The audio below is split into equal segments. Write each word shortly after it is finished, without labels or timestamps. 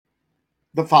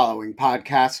The following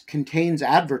podcast contains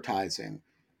advertising.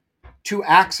 To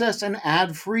access an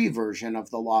ad-free version of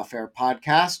the Lawfare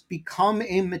podcast, become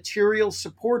a material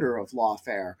supporter of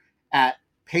Lawfare at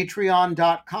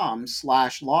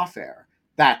patreon.com/lawfare.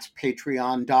 That's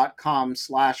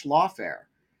patreon.com/lawfare.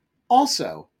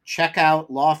 Also, check out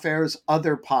Lawfare's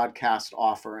other podcast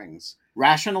offerings: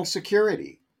 Rational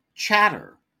Security,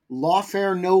 Chatter,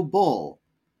 Lawfare No Bull,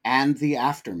 and The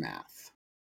Aftermath.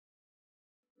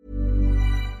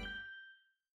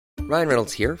 Ryan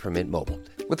Reynolds here from Mint Mobile.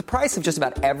 With the price of just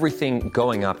about everything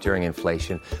going up during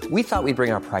inflation, we thought we'd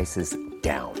bring our prices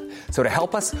down. So to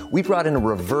help us, we brought in a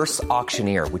reverse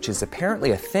auctioneer, which is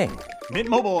apparently a thing. Mint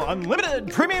Mobile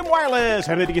Unlimited Premium Wireless.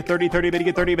 How to get 30, 30, bit to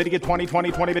get 30, bit to get 20, 20,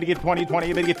 20, bit to get 20, 20,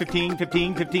 bit to get 15,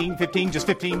 15, 15, 15, just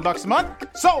 $15 a month?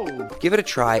 Sold! Give it a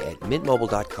try at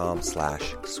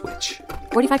mintmobile.com/switch.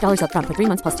 $45 up front for 3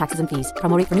 months plus taxes and fees.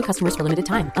 Promo rate for new customers for limited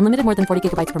time. Unlimited more than 40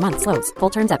 gigabytes per month. Slows full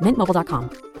terms at mintmobile.com.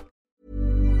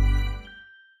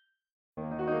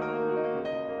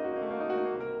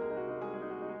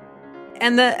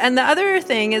 And the other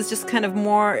thing is just kind of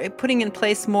more putting in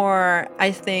place more,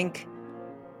 I think,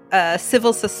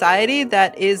 civil society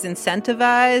that is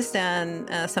incentivized and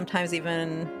sometimes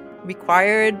even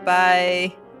required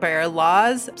by our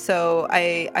laws. So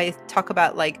I talk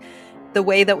about like the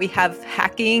way that we have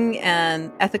hacking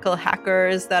and ethical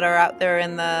hackers that are out there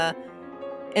in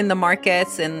the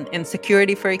markets and in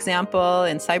security, for example,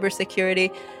 in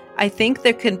cybersecurity. I think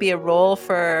there can be a role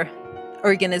for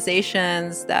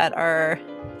organizations that are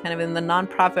kind of in the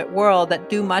nonprofit world that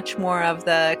do much more of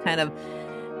the kind of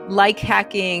like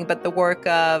hacking, but the work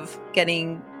of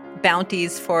getting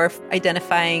bounties for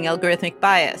identifying algorithmic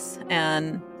bias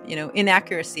and,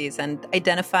 inaccuracies and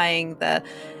identifying the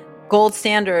gold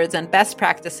standards and best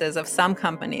practices of some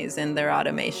companies in their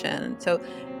automation. So,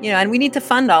 and we need to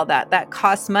fund all that. That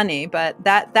costs money, but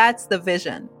that's the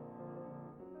vision.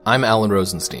 I'm Alan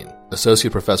Rosenstein,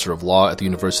 Associate Professor of Law at the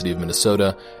University of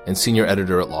Minnesota and Senior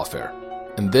Editor at Lawfare.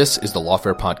 And this is the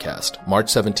Lawfare Podcast, March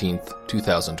 17th,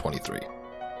 2023.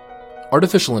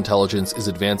 Artificial intelligence is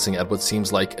advancing at what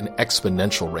seems like an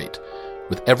exponential rate,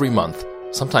 with every month,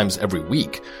 sometimes every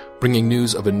week, bringing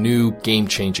news of a new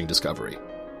game-changing discovery.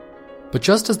 But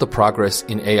just as the progress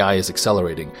in AI is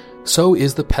accelerating, so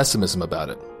is the pessimism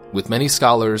about it, with many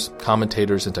scholars,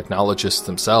 commentators, and technologists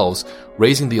themselves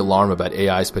raising the alarm about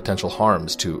AI's potential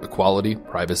harms to equality,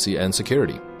 privacy, and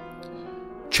security.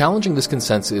 Challenging this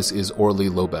consensus is Orly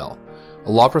Lobel,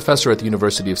 a law professor at the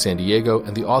University of San Diego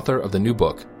and the author of the new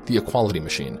book, The Equality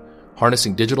Machine: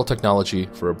 Harnessing Digital Technology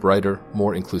for a Brighter,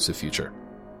 More Inclusive Future.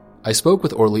 I spoke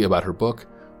with Orly about her book,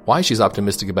 why she's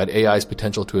optimistic about AI's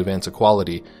potential to advance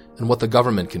equality, and what the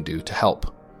government can do to help.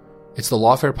 It's the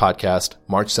Lawfare Podcast,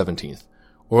 March 17th.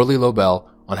 Orly Lobel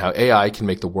on how AI can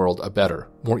make the world a better,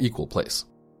 more equal place.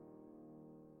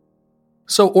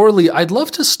 So, Orly, I'd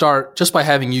love to start just by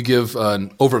having you give an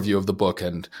overview of the book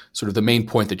and sort of the main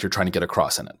point that you're trying to get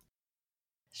across in it.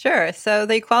 Sure. So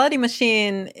the Equality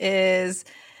Machine is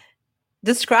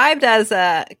described as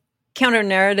a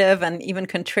counter-narrative and even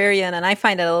contrarian, and I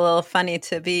find it a little funny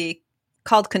to be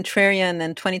called contrarian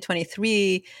in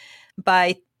 2023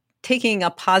 by taking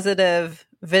a positive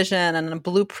vision and a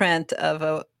blueprint of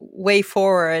a way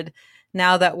forward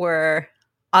now that we're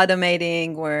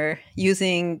automating, we're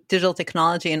using digital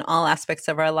technology in all aspects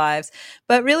of our lives.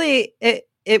 But really,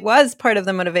 it was part of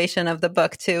the motivation of the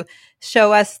book to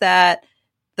show us that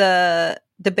the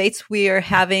debates we are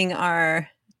having are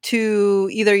too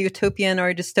either utopian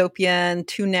or dystopian,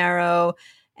 too narrow,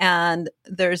 and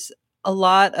there's a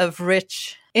lot of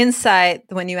rich insight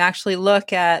when you actually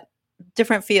look at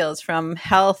different fields, from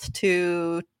health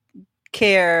to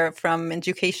care, from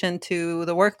education to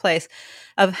the workplace,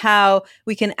 of how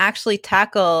we can actually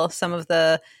tackle some of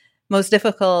the most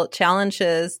difficult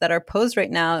challenges that are posed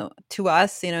right now to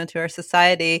us, to our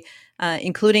society,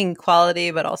 including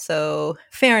equality, but also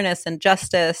fairness and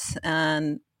justice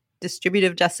and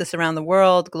distributive justice around the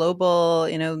world, global,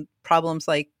 problems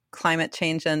like climate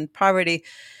change and poverty,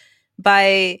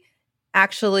 by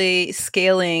actually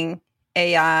scaling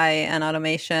AI and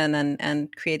automation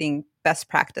and creating best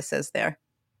practices there.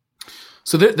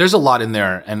 So there's a lot in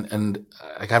there, and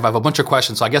I have a bunch of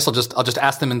questions. So I guess I'll just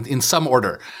ask them in some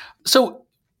order. So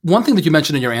one thing that you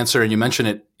mentioned in your answer, and you mention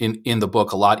it in the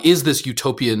book a lot, is this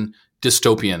utopian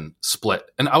dystopian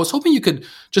split. And I was hoping you could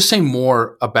just say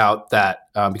more about that,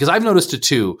 because I've noticed it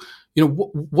too.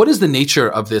 What is the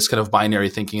nature of this kind of binary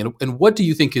thinking, and what do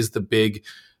you think is the big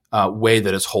way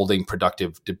that it's holding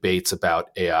productive debates about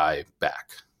AI back?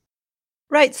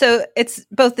 Right. So it's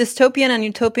both dystopian and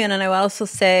utopian. And I will also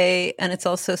say, and it's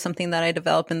also something that I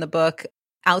develop in the book,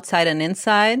 outside and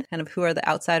inside, kind of who are the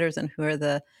outsiders and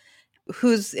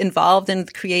who's involved in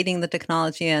creating the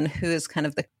technology and who's kind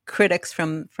of the critics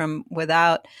from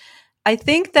without. I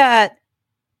think that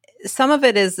some of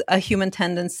it is a human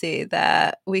tendency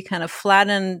that we kind of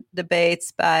flatten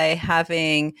debates by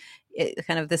having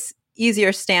kind of this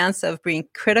easier stance of being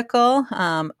critical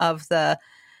of the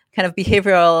kind of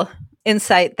behavioral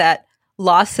insight that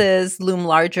losses loom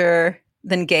larger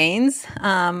than gains.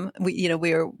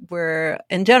 We're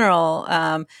in general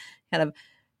kind of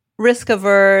risk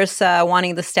averse,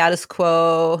 wanting the status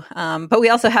quo, but we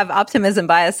also have optimism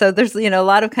bias. So there's a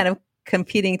lot of kind of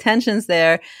competing tensions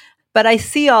there. But I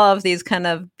see all of these kind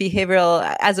of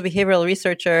as a behavioral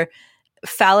researcher,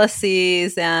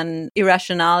 fallacies and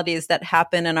irrationalities that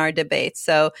happen in our debates.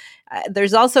 So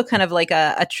there's also kind of like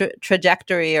a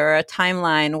trajectory or a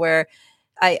timeline where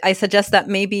I suggest that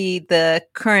maybe the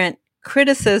current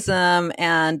criticism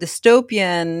and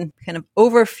dystopian kind of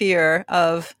overfear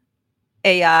of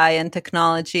AI and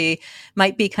technology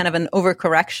might be kind of an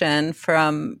overcorrection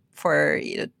for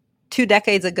 2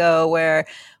 decades ago, where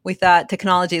we thought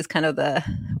technology is kind of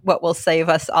what will save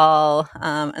us all,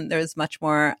 and there's much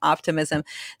more optimism.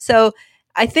 So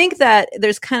I think that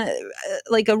there's kind of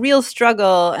like a real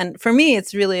struggle, and for me,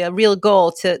 it's really a real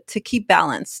goal to keep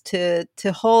balance, to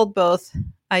hold both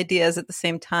ideas at the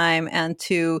same time, and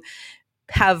to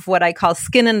have what I call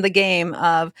skin in the game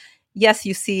of, yes,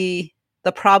 you see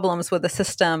the problems with the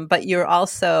system, but you're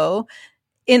also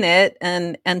in it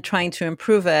and trying to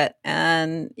improve it.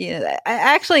 And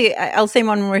I'll say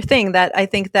one more thing, that I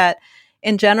think that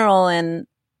in general in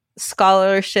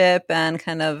scholarship and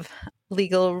kind of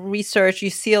legal research,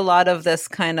 you see a lot of this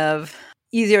kind of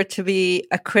easier to be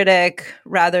a critic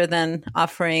rather than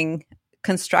offering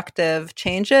constructive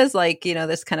changes. Like,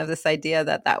 there's kind of this idea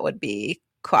that would be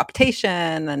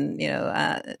co-optation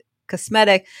and,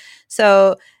 cosmetic.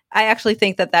 So I actually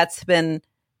think that that's been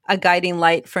a guiding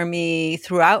light for me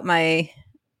throughout my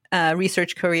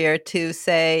research career, to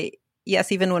say,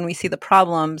 yes, even when we see the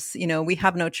problems, we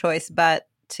have no choice but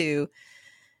to,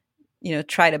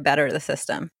 try to better the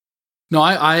system. No,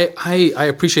 I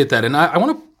appreciate that. And I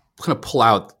want to kind of pull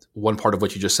out one part of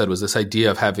what you just said, was this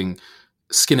idea of having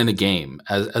skin in a game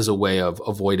as a way of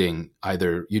avoiding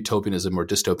either utopianism or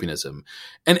dystopianism.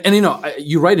 And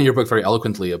you write in your book very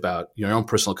eloquently about your own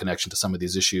personal connection to some of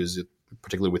these issues,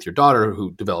 particularly with your daughter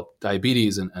who developed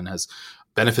diabetes and has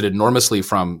benefited enormously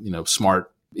from,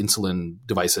 smart insulin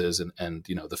devices and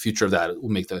the future of that will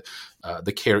make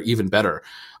the care even better.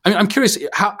 I mean, I'm curious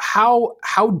how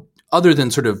other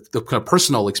than sort of the kind of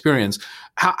personal experience,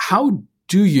 how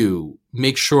do you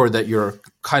make sure that you're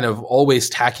kind of always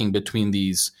tacking between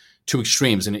these two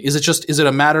extremes? And is it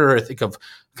a matter, I think, of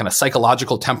kind of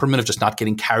psychological temperament of just not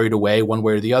getting carried away one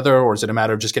way or the other? Or is it a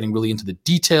matter of just getting really into the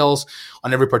details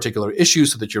on every particular issue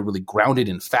so that you're really grounded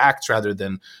in facts rather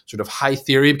than sort of high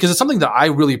theory? Because it's something that I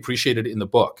really appreciated in the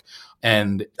book.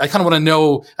 And I kind of want to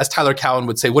know, as Tyler Cowen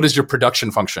would say, what is your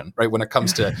production function, right, when it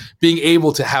comes to being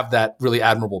able to have that really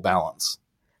admirable balance?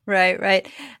 Right.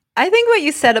 I think what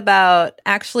you said about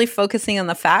actually focusing on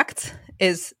the facts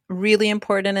is really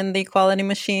important in the equality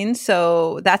machine.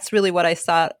 So that's really what I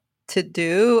sought to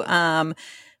do,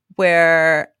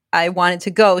 where I wanted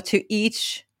to go to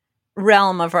each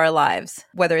realm of our lives,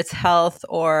 whether it's health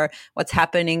or what's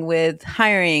happening with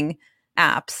hiring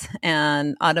apps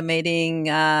and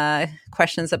automating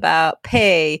questions about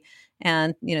pay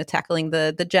and, tackling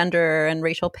the gender and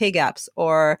racial pay gaps,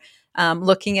 or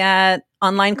looking at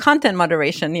online content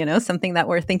moderation, something that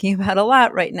we're thinking about a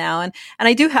lot right now. And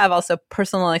I do have also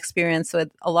personal experience with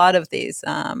a lot of these.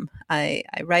 I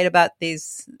write about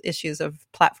these issues of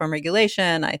platform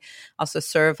regulation. I also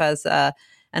serve as an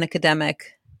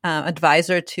academic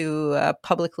advisor to a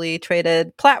publicly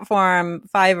traded platform,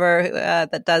 Fiverr,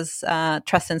 that does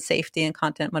trust and safety and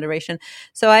content moderation.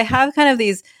 So I have kind of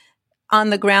these on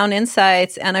the ground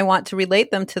insights, and I want to relate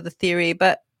them to the theory.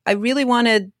 But I really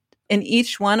wanted in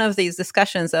each one of these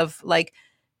discussions of, like,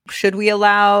 should we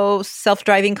allow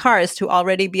self-driving cars to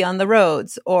already be on the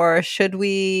roads, or should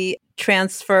we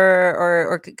transfer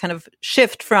or kind of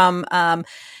shift from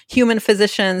human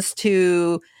physicians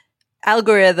to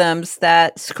algorithms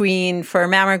that screen for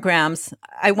mammograms?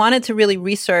 I wanted to really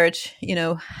research,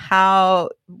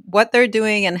 what they're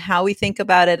doing and how we think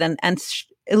about it, and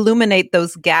illuminate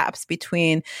those gaps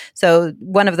between. So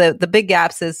one of the big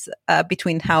gaps is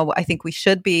between how I think we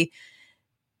should be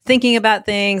thinking about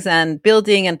things and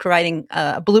building and providing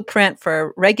a blueprint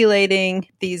for regulating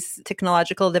these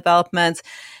technological developments.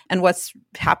 And what's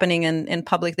happening in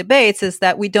public debates is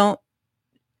that we don't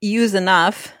use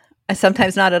enough,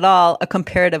 sometimes not at all, a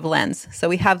comparative lens. So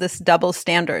we have this double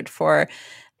standard for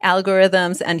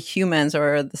algorithms and humans,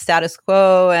 or the status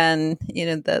quo and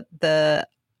the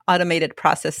automated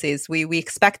processes. We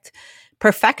expect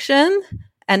perfection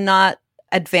and not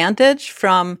advantage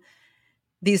from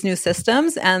these new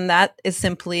systems, and that is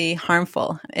simply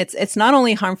harmful. It's not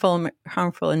only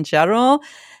harmful in general.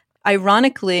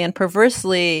 Ironically and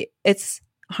perversely, it's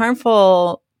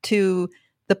harmful to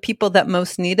the people that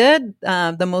most need it,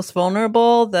 the most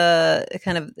vulnerable. The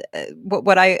kind of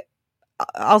what I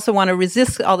also want to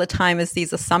resist all the time is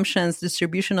these assumptions,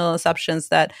 distributional assumptions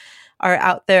that are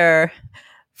out there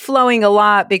flowing a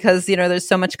lot, because there's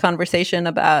so much conversation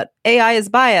about AI is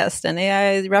biased and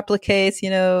AI replicates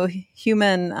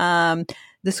human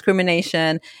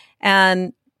discrimination.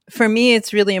 And for me,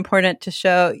 it's really important to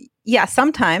show,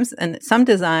 sometimes and some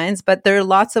designs, but there are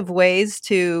lots of ways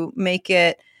to make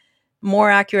it more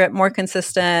accurate, more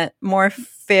consistent, more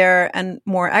fair, and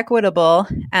more equitable.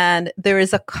 And there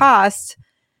is a cost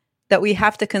that we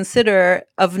have to consider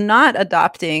of not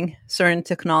adopting certain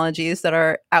technologies that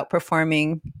are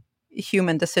outperforming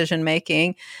human decision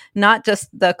making, not just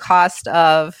the cost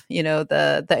of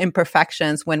the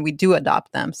imperfections when we do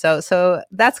adopt them. So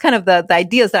that's kind of the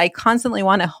ideas that I constantly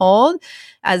want to hold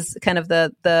as kind of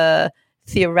the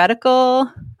theoretical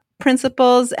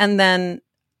principles, and then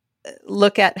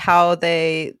look at how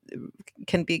they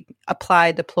can be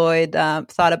applied, deployed,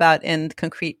 thought about in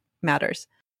concrete matters.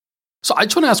 So I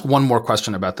just want to ask one more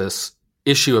question about this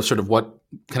issue of sort of what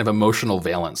kind of emotional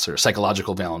valence or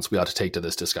psychological valence we ought to take to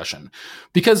this discussion.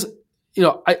 Because,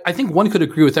 I think one could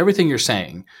agree with everything you're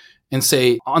saying and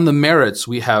say on the merits,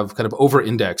 we have kind of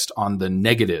over-indexed on the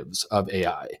negatives of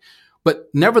AI. But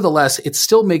nevertheless, it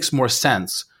still makes more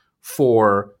sense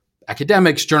for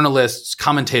academics, journalists,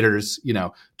 commentators,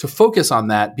 to focus on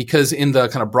that, because in the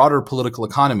kind of broader political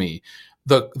economy,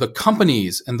 the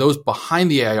companies and those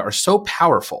behind the AI are so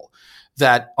powerful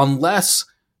that unless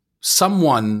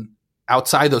someone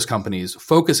outside those companies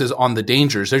focuses on the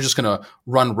dangers, they're just going to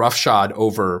run roughshod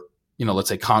over, let's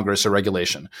say Congress or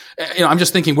regulation. I'm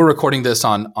just thinking we're recording this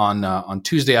on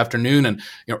Tuesday afternoon, and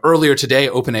earlier today,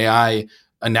 OpenAI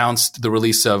announced the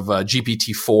release of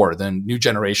GPT-4, the new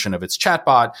generation of its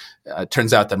chatbot.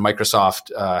 Turns out that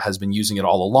Microsoft has been using it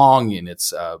all along in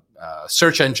its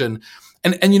search engine.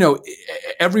 And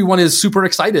everyone is super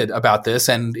excited about this,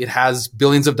 and it has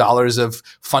billions of dollars of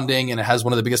funding, and it has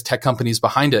one of the biggest tech companies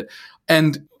behind it.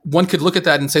 And one could look at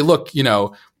that and say, look,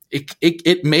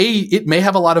 it may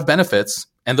have a lot of benefits,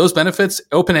 and those benefits,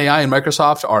 OpenAI and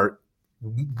Microsoft are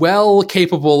well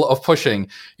capable of pushing.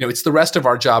 It's the rest of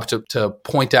our job to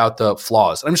point out the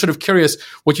flaws. I'm sort of curious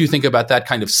what you think about that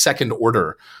kind of second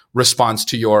order response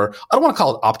to your, I don't want to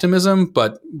call it optimism,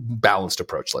 but balanced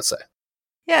approach, let's say.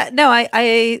 Yeah, no,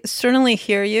 I certainly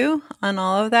hear you on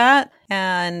all of that.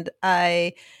 And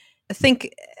I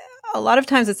think a lot of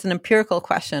times it's an empirical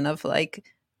question of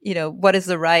what is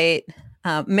the right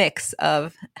mix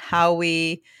of how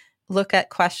we look at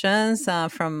questions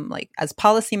from as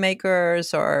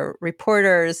policymakers or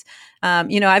reporters.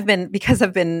 I've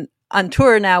been on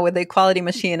tour now with the Equality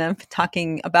Machine. I'm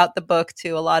talking about the book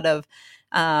to a lot of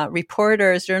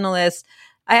reporters, journalists.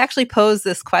 I actually posed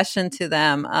this question to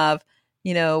them of,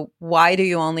 why do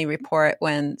you only report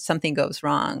when something goes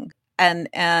wrong? And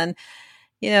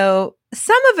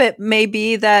some of it may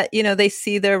be that, they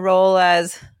see their role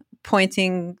as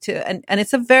pointing to, and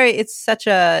it's such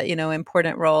a,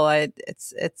 important role.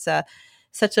 It's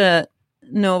such a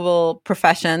noble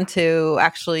profession to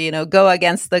actually, go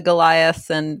against the Goliaths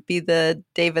and be the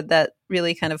David that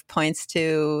really kind of points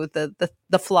to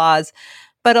the flaws.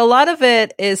 But a lot of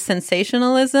it is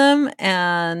sensationalism,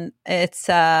 and it's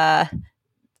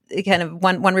kind of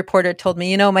one reporter told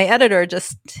me, my editor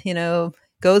just,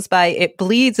 goes by, it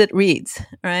bleeds, it reads,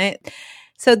 right?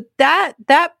 So that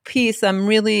piece I'm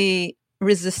really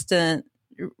resisting,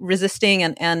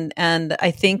 and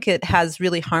I think it has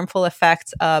really harmful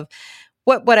effects of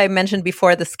what I mentioned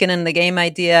before, the skin in the game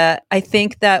idea. I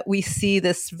think that we see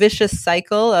this vicious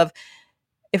cycle of,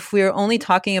 if we're only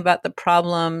talking about the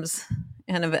problems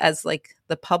kind of as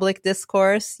the public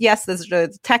discourse, yes, there's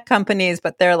the tech companies,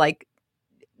 but they're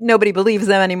nobody believes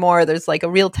them anymore. There's a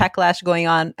real techlash going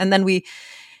on. And then we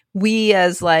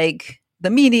as the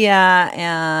media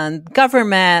and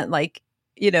government,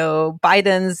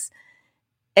 Biden's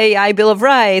AI Bill of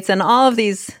Rights and all of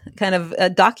these kind of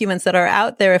documents that are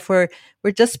out there, if we're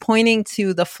just pointing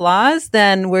to the flaws,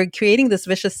 then we're creating this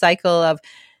vicious cycle of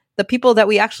the people that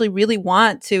we actually really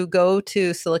want to go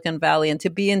to Silicon Valley and to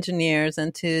be engineers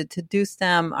and to do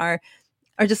STEM are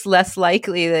just less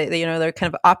likely. They're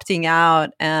kind of opting out,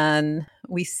 and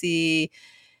we see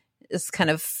is kind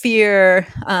of fear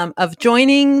of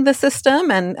joining the system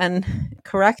and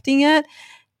correcting it.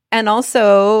 And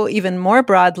also, even more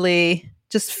broadly,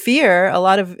 just fear, a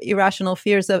lot of irrational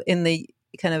fears in the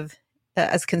kind of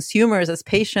as consumers, as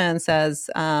patients, as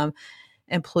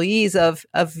employees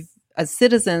as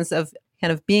citizens of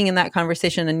kind of being in that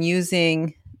conversation and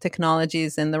using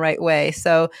technologies in the right way.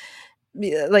 So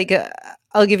like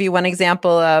I'll give you one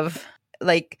example of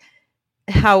like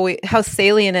how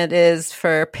salient it is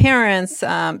for parents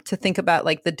to think about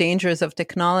like the dangers of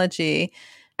technology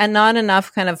and not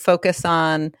enough kind of focus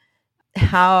on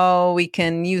how we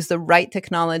can use the right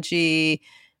technology,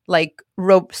 like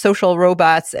social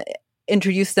robots,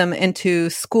 introduce them into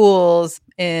schools,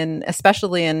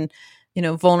 especially in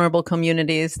vulnerable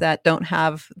communities that don't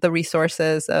have the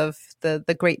resources of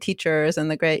the great teachers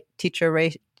and the great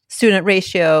student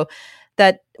ratio,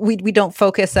 that we don't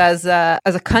focus as a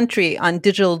country on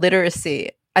digital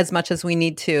literacy as much as we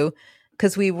need to,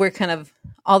 because we're kind of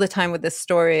all the time with this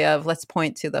story of let's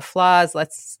point to the flaws,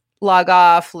 let's log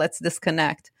off, let's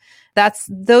disconnect.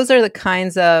 Those are the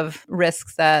kinds of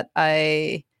risks that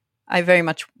I very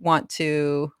much want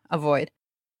to avoid.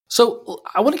 So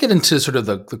I want to get into sort of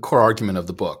the core argument of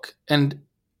the book. And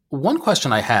one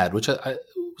question I had, which I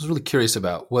was really curious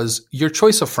about, was your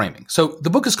choice of framing. So the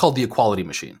book is called The Equality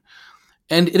Machine.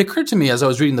 And it occurred to me as I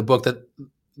was reading the book that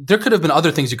there could have been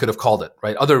other things you could have called it,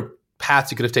 right? Other paths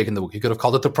you could have taken the book. You could have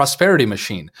called it the prosperity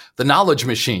machine, the knowledge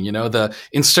machine, the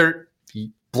insert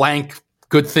blank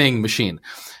good thing machine.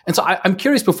 And so I'm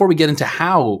curious, before we get into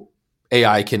how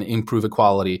AI can improve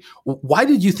equality, why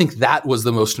did you think that was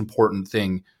the most important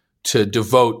thing to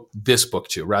devote this book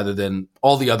to, rather than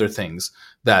all the other things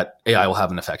that AI will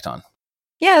have an effect on?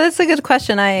 Yeah, that's a good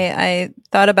question. I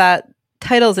thought about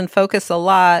titles and focus a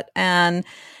lot. And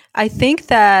I think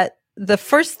that the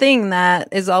first thing that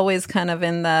is always kind of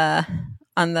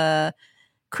on the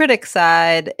critic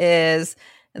side is,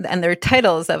 and there are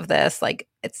titles of this, like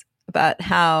it's about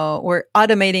how we're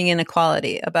automating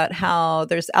inequality, about how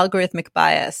there's algorithmic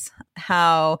bias,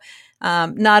 how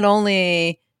not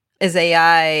only is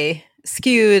AI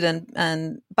skewed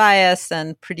and biased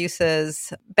and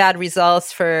produces bad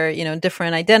results for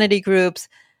different identity groups,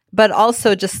 but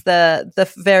also just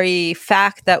the very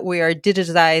fact that we are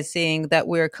digitizing, that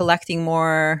we're collecting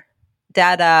more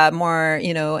data, more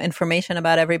information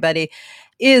about everybody,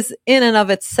 is in and of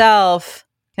itself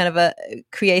kind of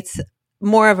creates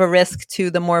more of a risk to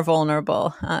the more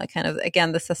vulnerable. Kind of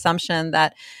again, this assumption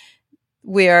that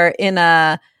we're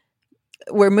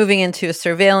moving into a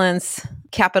surveillance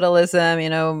capitalism.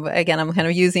 Again, I'm kind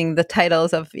of using the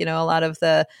titles of a lot of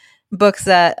the books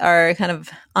that are kind of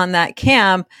on that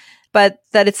camp, but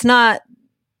that it's not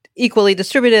equally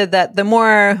distributed, that the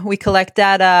more we collect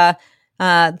data,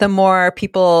 the more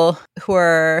people who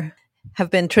have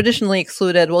been traditionally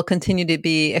excluded will continue to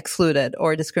be excluded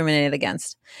or discriminated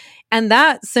against. And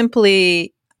that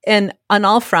simply, on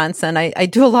all fronts, and I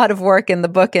do a lot of work in the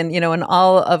book and, in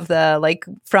all of the, like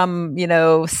from,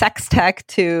 sex tech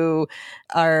to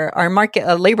our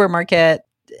market, labor market,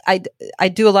 I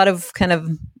do a lot of kind of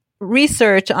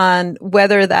research on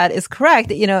whether that is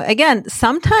correct. Again,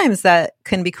 sometimes that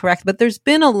can be correct, but there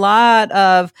are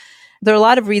a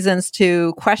lot of reasons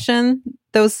to question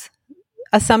those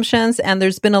assumptions. And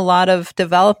there's been a lot of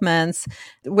developments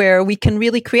where we can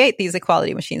really create these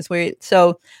equality machines.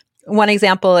 So one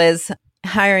example is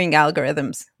hiring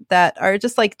algorithms that are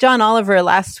just like John Oliver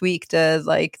last week did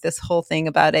like this whole thing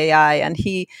about AI, and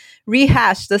he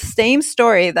rehashed the same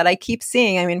story that I keep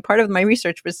seeing. I mean, part of my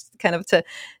research was kind of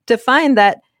to find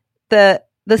that the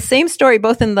same story,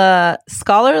 both in the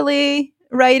scholarly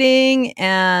writing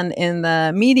and in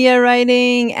the media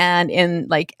writing and in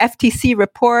like FTC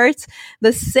reports,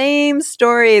 the same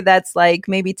story that's like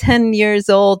maybe 10 years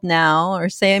old now, or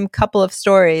same couple of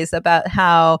stories about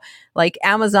how like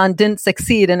Amazon didn't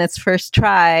succeed in its first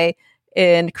try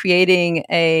in creating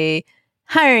a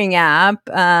hiring app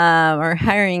or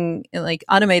hiring like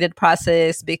automated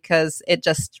process because it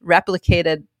just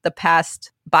replicated the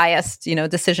past biased,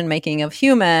 decision making of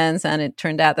humans, and it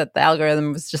turned out that the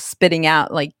algorithm was just spitting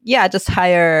out like, yeah, just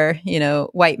hire,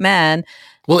 white men.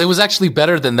 Well, it was actually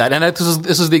better than that, and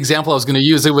this is the example I was going to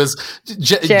use. It was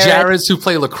Jared's who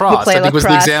play lacrosse. I think was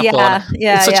the example.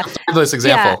 Yeah, it's such a fabulous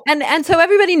example. Yeah. And so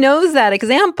everybody knows that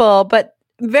example, but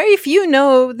very few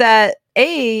know that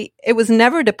it was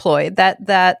never deployed.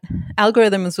 That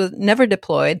algorithm was never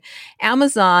deployed.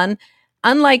 Amazon,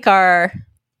 unlike our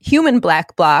human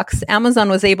black box, Amazon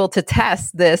was able to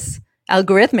test this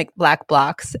algorithmic black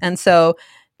box. And so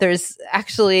there's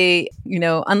actually,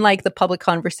 unlike the public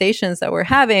conversations that we're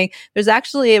having, there's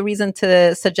actually a reason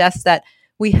to suggest that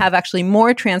we have actually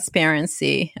more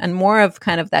transparency and more of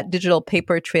kind of that digital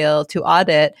paper trail to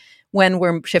audit when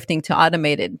we're shifting to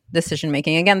automated decision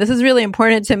making. Again, this is really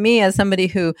important to me as somebody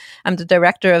who I'm the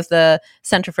director of the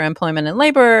Center for Employment and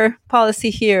Labor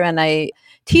Policy here, and I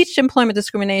teach employment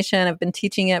discrimination. I've been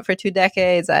teaching it for 2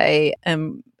 decades. I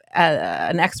am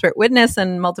an expert witness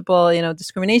in multiple,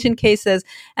 discrimination cases,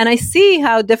 and I see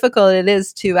how difficult it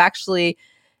is to actually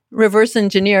reverse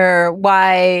engineer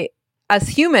why us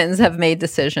humans have made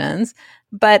decisions,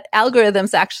 but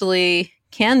algorithms actually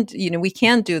can, we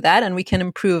can do that, and we can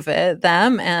improve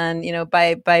them. And,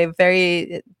 by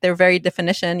their very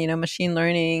definition,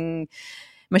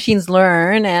 machines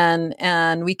learn,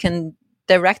 and we can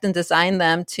direct and design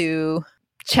them to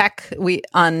check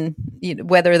on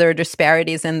whether there are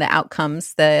disparities in the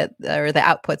outcomes or the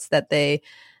outputs that they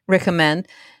recommend.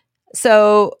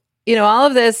 So, all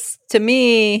of this to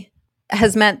me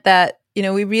has meant that,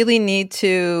 we really need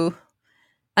to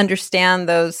understand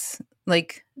those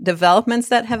developments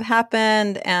that have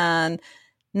happened and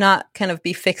not kind of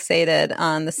be fixated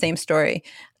on the same story.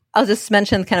 I'll just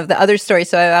mention kind of the other story.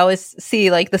 So I always see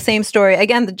the same story.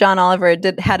 Again, the John Oliver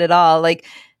had it all.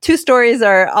 2 stories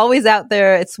are always out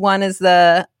there. One is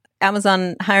the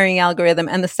Amazon hiring algorithm,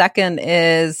 and the second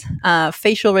is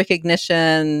facial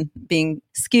recognition being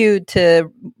skewed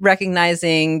to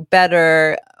recognizing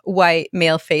better white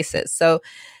male faces. So,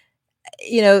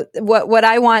 what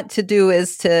I want to do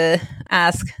is to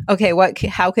ask, okay,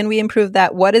 how can we improve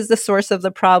that? What is the source of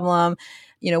the problem?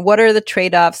 What are the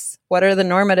trade-offs? What are the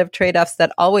normative trade-offs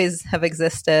that always have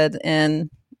existed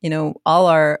in, all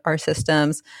our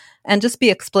systems? And just be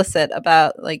explicit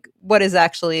about what is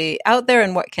actually out there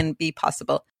and what can be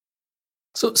possible.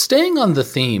 So staying on the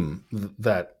theme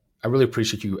that I really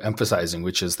appreciate you emphasizing,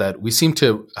 which is that we seem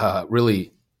to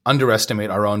really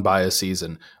underestimate our own biases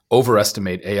and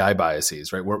overestimate AI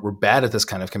biases, right? We're bad at this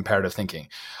kind of comparative thinking.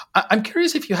 I'm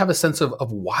curious if you have a sense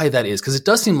of why that is, because it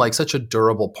does seem like such a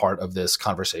durable part of this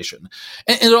conversation.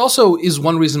 And it also is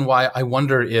one reason why I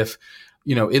wonder if,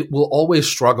 it will always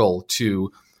struggle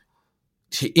to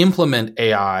implement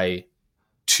AI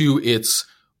to its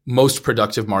most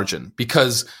productive margin,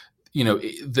 because,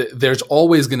 there's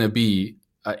always going to be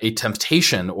a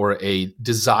temptation or a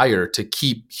desire to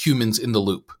keep humans in the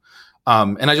loop.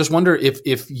 And I just wonder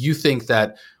if you think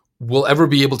that we'll ever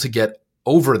be able to get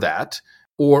over that,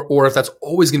 or if that's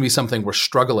always going to be something we're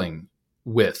struggling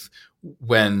with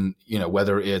when,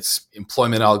 whether it's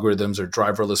employment algorithms or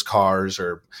driverless cars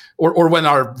or when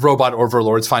our robot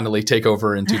overlords finally take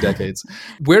over in 2 decades.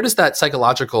 Where does that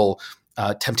psychological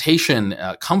temptation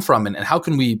come from, and how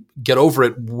can we get over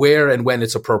it where and when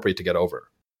it's appropriate to get over?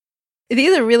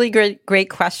 These are really great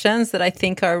questions that I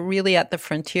think are really at the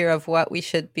frontier of what we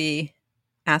should be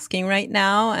asking right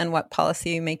now and what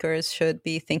policymakers should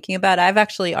be thinking about. I've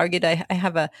actually argued, I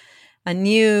have a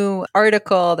new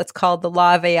article that's called The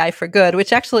Law of AI for Good,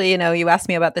 which actually, you asked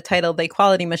me about the title, The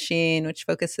Equality Machine, which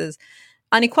focuses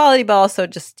on equality, but also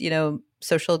just,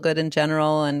 social good in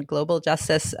general and global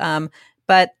justice.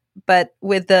 But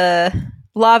with the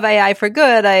Law of AI for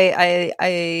Good,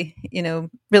 I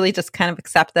really just kind of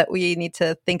accept that we need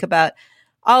to think about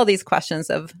all these questions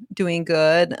of doing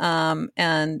good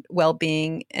and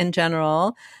well-being in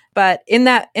general. But in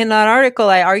that article,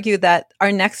 I argue that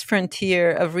our next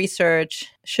frontier of research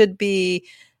should be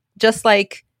just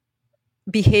like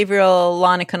behavioral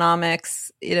law and economics,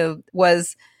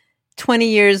 was 20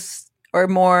 years or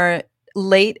more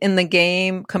late in the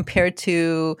game compared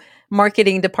to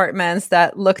marketing departments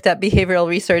that looked at behavioral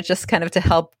research just kind of to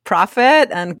help profit,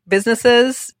 and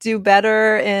businesses do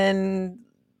better in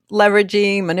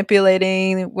leveraging,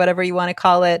 manipulating, whatever you want to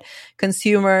call it,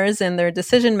 consumers in their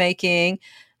decision making.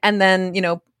 And then,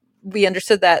 we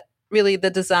understood that really the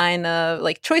design of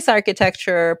choice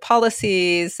architecture,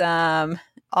 policies,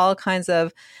 all kinds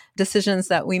of decisions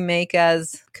that we make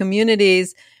as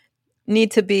communities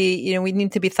need to be, we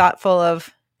need to be thoughtful of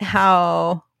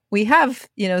how we have,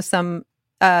 some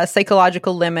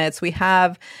psychological limits. We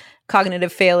have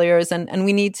cognitive failures, and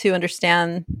we need to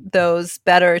understand those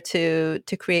better to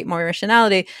create more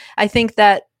rationality. I think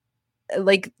that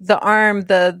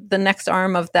the next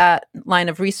arm of that line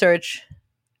of research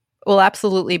will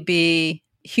absolutely be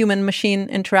human machine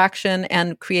interaction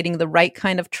and creating the right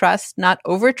kind of trust, not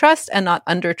over trust and not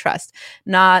under trust,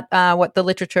 not what the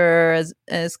literature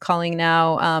is calling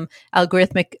now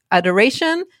algorithmic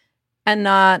adoration, and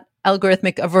not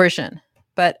algorithmic aversion.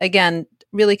 But again,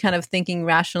 really kind of thinking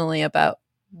rationally about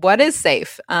what is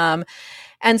safe. And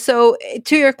so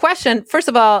to your question, first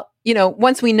of all,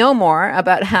 once we know more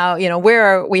about how,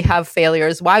 where we have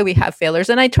failures, why we have failures,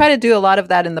 and I try to do a lot of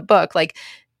that in the book,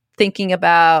 thinking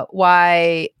about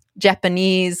why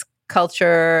Japanese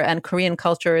culture and Korean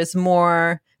culture is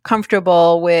more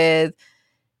comfortable with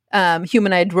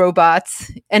humanoid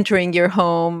robots entering your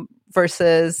home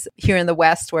versus here in the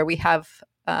West, where we have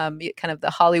kind of the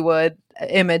Hollywood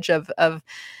image of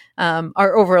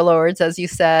our overlords, as you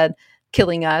said,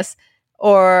 killing us.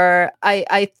 Or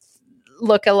I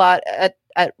look a lot at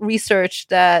research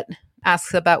that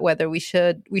asks about whether we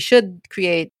should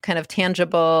create kind of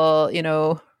tangible,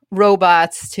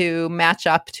 robots to match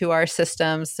up to our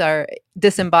systems, our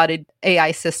disembodied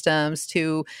AI systems,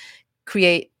 to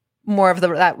create more of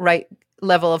that right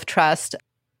level of trust.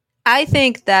 I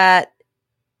think that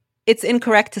it's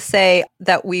incorrect to say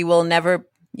that we will never,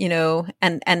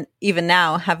 and even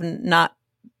now have not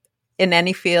in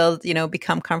any field,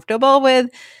 become comfortable with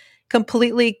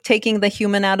completely taking the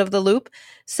human out of the loop.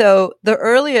 So the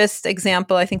earliest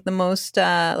example, I think the most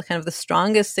kind of the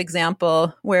strongest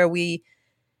example where we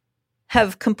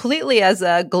have completely as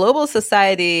a global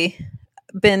society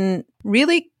been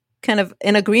really kind of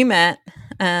in agreement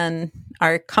and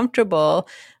are comfortable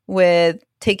with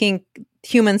taking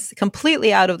humans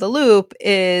completely out of the loop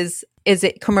is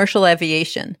it commercial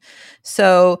aviation.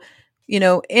 So,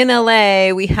 in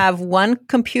LA, we have one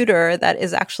computer that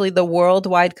is actually the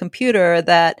worldwide computer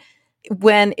that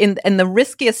when in the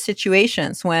riskiest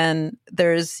situations, when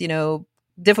there's,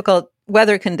 difficult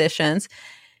weather conditions,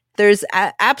 there's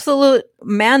absolute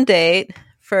mandate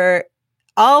for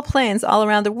all planes all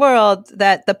around the world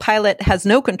that the pilot has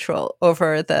no control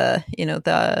over the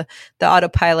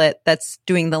autopilot that's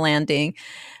doing the landing.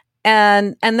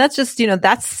 And that's just,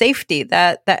 that's safety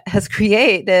that has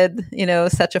created,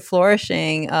 such a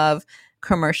flourishing of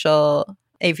commercial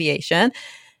aviation.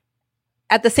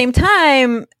 At the same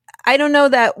time, I don't know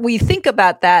that we think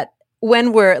about that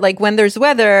when there's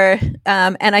weather.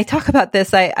 And I talk about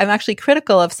this, I'm actually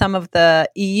critical of some of the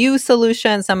EU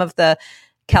solutions, some of the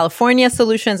California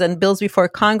solutions and bills before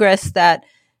Congress that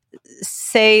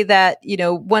say that,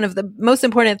 one of the most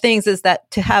important things is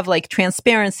that to have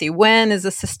transparency. When is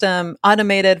a system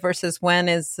automated versus when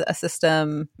is a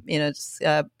system, when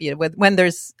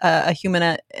there's a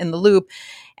human in the loop.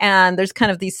 And there's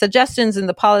kind of these suggestions in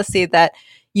the policy that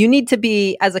you need to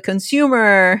be, as a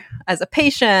consumer, as a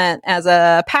patient, as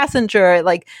a passenger,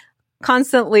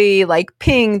 constantly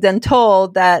pinged and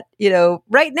told that,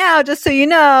 right now, just so you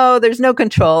know, there's no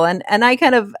control. And I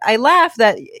laugh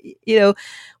that,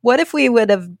 what if we would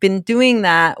have been doing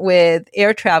that with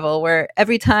air travel, where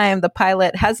every time the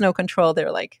pilot has no control,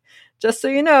 they're like, just so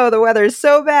you know, the weather is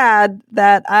so bad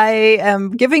that I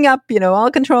am giving up,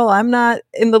 all control. I'm not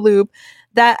in the loop.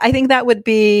 That I think that would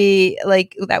be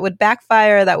that would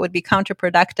backfire. That would be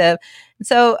counterproductive. And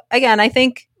so again, I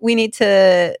think we need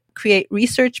to create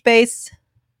research-based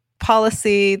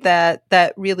policy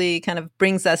that really kind of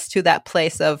brings us to that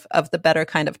place of the better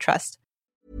kind of trust.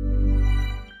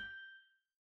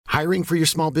 Hiring for your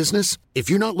small business? If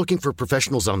you're not looking for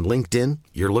professionals on LinkedIn,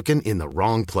 you're looking in the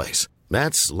wrong place.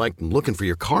 That's like looking for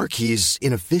your car keys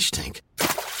in a fish tank.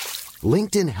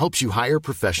 LinkedIn helps you hire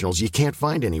professionals you can't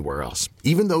find anywhere else,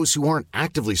 even those who aren't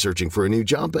actively searching for a new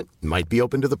job but might be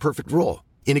open to the perfect role.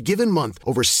 In a given month,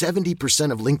 over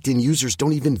 70% of LinkedIn users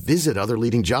don't even visit other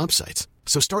leading job sites.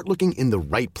 So start looking in the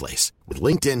right place. With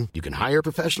LinkedIn, you can hire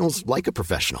professionals like a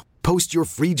professional. Post your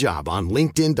free job on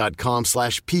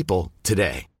linkedin.com/people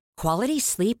today. Quality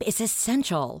sleep is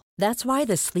essential. That's why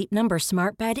the Sleep Number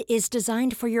Smart Bed is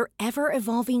designed for your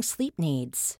ever-evolving sleep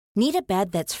needs. Need a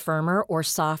bed that's firmer or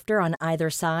softer on either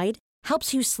side?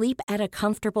 Helps you sleep at a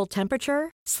comfortable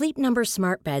temperature? Sleep Number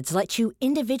Smart Beds let you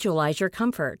individualize your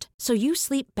comfort, so you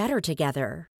sleep better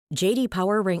together. J.D.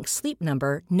 Power ranks Sleep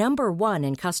Number number 1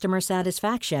 in customer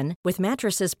satisfaction with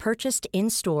mattresses purchased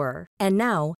in-store. And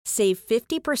now, save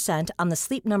 50% on the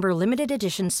Sleep Number Limited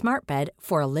Edition Smart Bed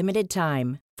for a limited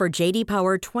time. For J.D.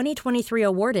 Power 2023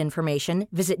 award information,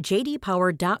 visit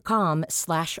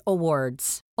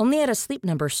jdpower.com/awards. Only at a Sleep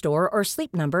Number store or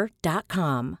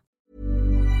sleepnumber.com.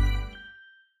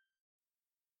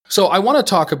 So I want to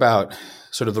talk about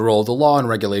sort of the role of the law and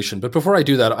regulation. But before I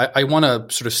do that, I want to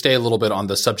sort of stay a little bit on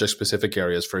the subject-specific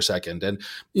areas for a second. And,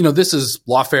 this is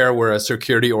Lawfare. We're a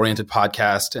security-oriented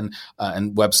podcast and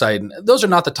website. And those are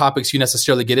not the topics you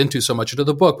necessarily get into so much into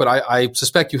the book. But I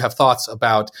suspect you have thoughts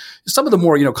about some of the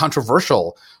more,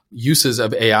 controversial uses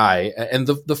of AI. And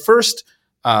the first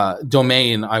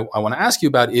domain I want to ask you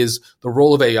about is the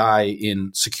role of AI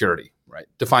in security. Right,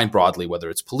 defined broadly, whether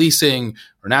it's policing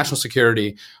or national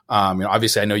security.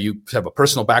 Obviously, I know you have a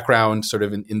personal background sort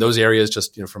of in those areas,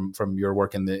 just from your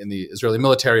work in the Israeli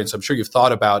military, and so I'm sure you've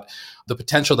thought about the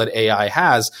potential that AI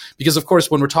has. Because, of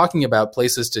course, when we're talking about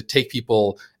places to take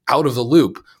people out of the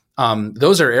loop,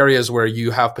 those are areas where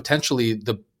you have potentially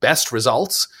the best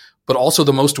results, but also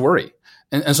the most worry.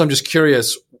 And so I'm just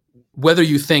curious whether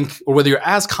you think, or whether you're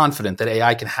as confident that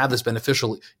AI can have this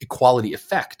beneficial equality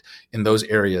effect in those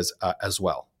areas as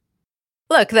well.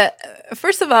 Look,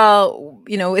 first of all,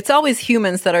 it's always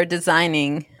humans that are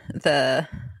designing the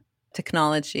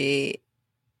technology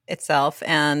itself,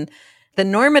 and the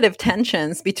normative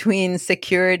tensions between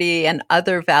security and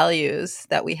other values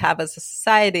that we have as a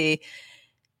society.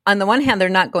 On the one hand, they're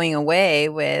not going away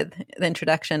with the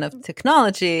introduction of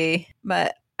technology,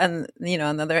 but on the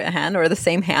other hand, or the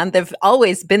same hand, they've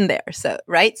always been there. So,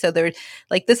 right. So they're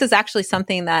like, this is actually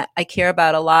something that I care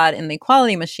about a lot in the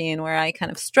equality machine, where I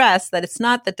kind of stress that it's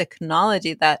not the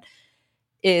technology that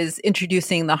is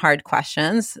introducing the hard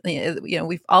questions.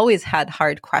 We've always had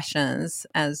hard questions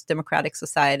as democratic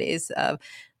societies of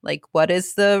like, what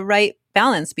is the right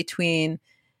balance between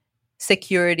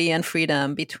security and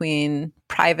freedom, between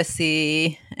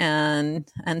privacy and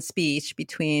speech,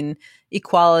 between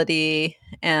equality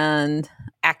and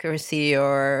accuracy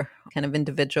or kind of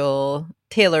individual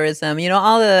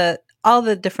Taylorism, all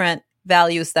the different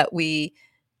values that we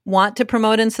want to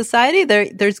promote in society.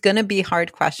 There's going to be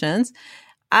hard questions.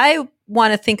 I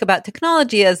want to think about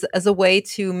technology as a way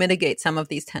to mitigate some of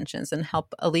these tensions and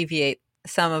help alleviate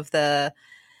some of the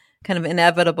kind of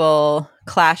inevitable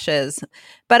clashes.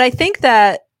 But I think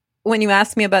that when you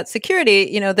ask me about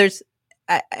security,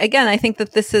 I think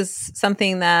that this is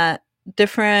something that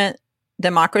different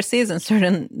democracies, and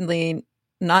certainly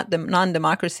not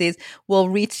non-democracies, will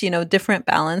reach, different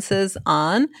balances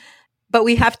on. But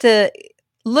we have to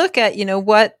look at,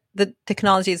 what the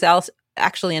technology is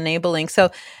actually enabling.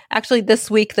 So actually this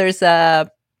week there's the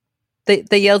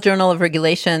Yale Journal of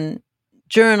Regulation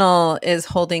Journal is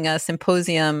holding a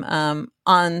symposium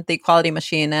on the equality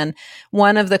machine. And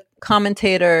one of the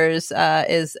commentators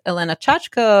is Elena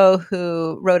Chachko,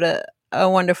 who wrote a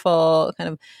wonderful kind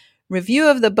of review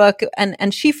of the book.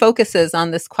 And she focuses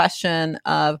on this question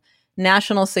of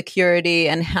national security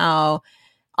and how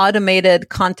automated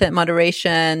content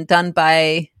moderation done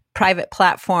by private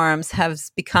platforms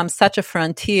has become such a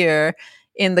frontier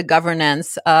in the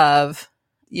governance of,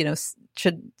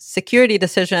 security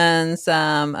decisions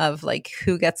of like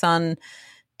who gets on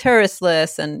terrorist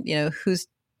lists and, who's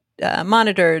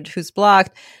monitored, who's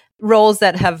blocked, roles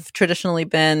that have traditionally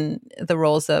been the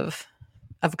roles of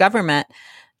government.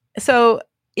 So,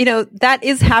 that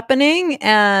is happening,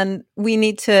 and we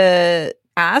need to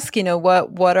ask,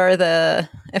 what are the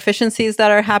efficiencies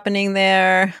that are happening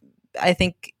there? I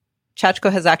think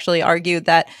Chachko has actually argued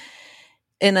that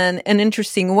in an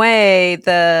interesting way,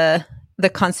 the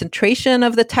concentration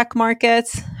of the tech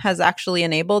markets has actually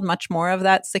enabled much more of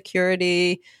that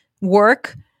security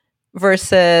work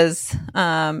versus,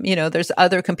 there's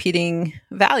other competing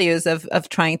values of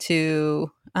trying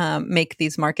to make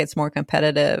these markets more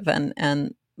competitive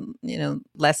and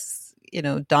less,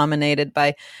 dominated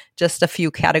by just a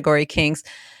few category kings.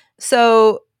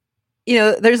 So,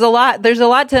 there's a lot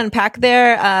to unpack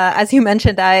there. As you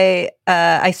mentioned,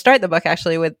 I start the book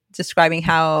actually with describing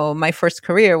how my first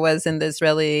career was in the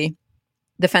Israeli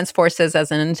Defense Forces as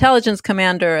an intelligence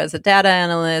commander, as a data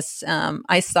analyst.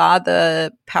 I saw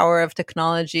the power of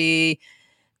technology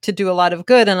to do a lot of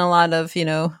good and a lot of,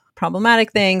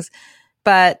 problematic things.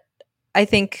 But I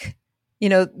think,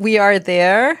 we are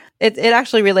there. It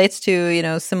actually relates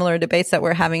to, similar debates that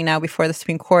we're having now before the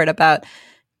Supreme Court about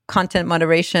content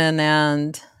moderation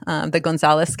and the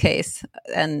Gonzalez case.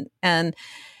 And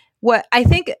what I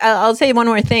think, I'll say one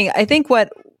more thing. I think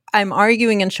what I'm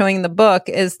arguing and showing in the book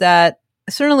is that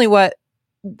certainly what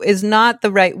is not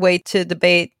the right way to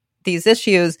debate these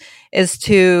issues is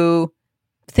to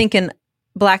think in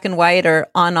black and white or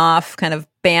on-off kind of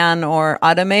ban or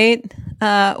automate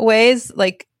ways.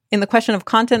 Like in the question of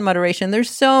content moderation,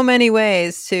 there's so many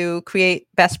ways to create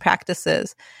best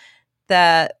practices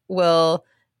that will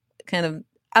kind of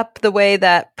up the way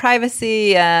that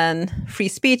privacy and free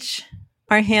speech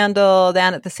are handled,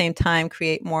 and at the same time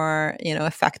create more,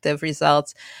 effective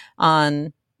results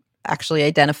on actually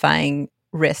identifying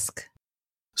risk.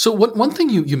 So one thing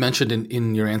you mentioned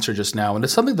in your answer just now, and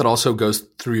it's something that also goes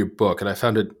through your book, and I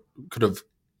found it kind of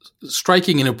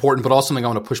striking and important, but also something I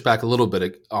want to push back a little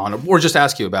bit on, or just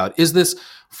ask you about, is this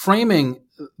framing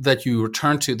that you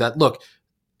return to that, look,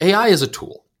 AI is a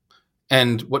tool.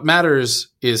 And what matters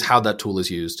is how that tool is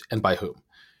used and by whom.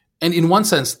 And in one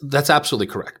sense, that's absolutely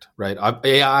correct, right?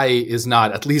 AI is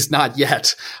not, at least not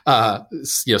yet,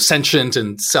 sentient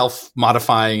and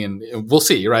self-modifying, and we'll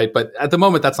see, right? But at the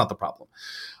moment, that's not the problem.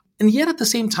 And yet at the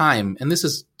same time, and this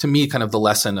is to me kind of the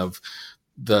lesson of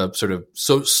the sort of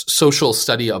social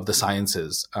study of the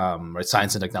sciences, right?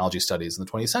 Science and technology studies in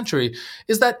the 20th century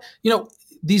is that,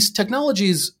 these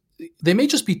technologies, they may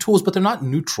just be tools, but they're not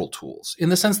neutral tools in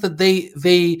the sense that the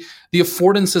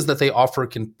affordances that they offer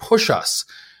can push us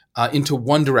into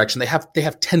one direction. They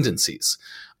have tendencies.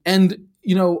 And,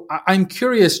 I'm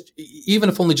curious, even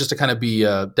if only just to kind of be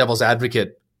a devil's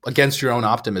advocate against your own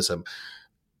optimism,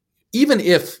 even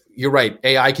if you're right,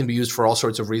 AI can be used for all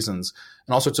sorts of reasons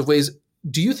and all sorts of ways,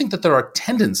 do you think that there are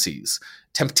tendencies,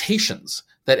 temptations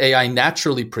that AI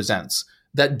naturally presents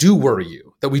that do worry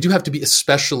you, that we do have to be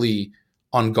especially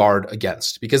on guard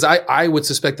against? Because I would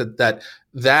suspect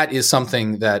that is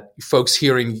something that folks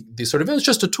hearing these sort of, it's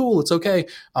just a tool, it's okay,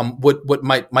 what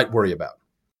might worry about.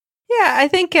 Yeah, I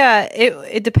think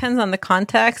it depends on the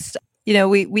context.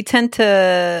 We tend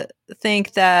to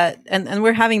think that, and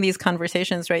we're having these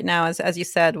conversations right now, as you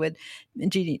said, with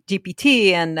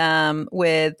GPT and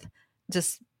with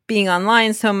just being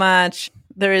online so much.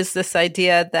 There is this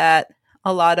idea that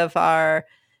a lot of our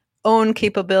own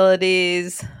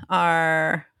capabilities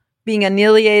are being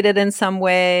annihilated in some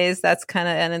ways.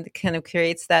 And it kind of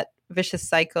creates that vicious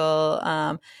cycle.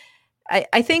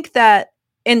 I think that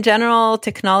in general,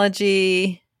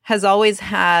 technology has always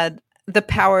had the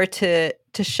power to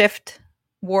shift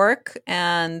work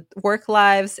and work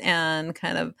lives and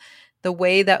kind of the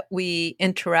way that we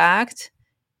interact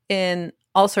in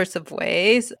all sorts of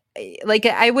ways. Like,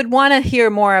 I would want to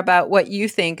hear more about what you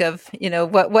think of,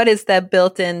 what is the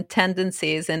built-in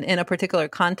tendencies in a particular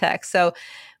context. So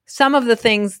some of the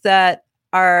things that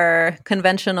are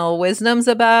conventional wisdoms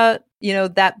about,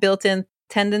 that built-in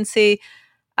tendency,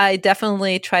 I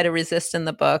definitely try to resist in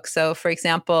the book. So, for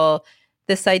example,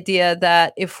 this idea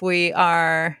that if we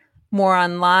are more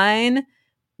online,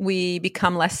 we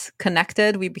become less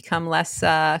connected, we become less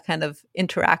kind of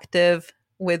interactive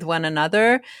with one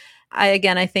another.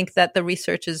 I think that the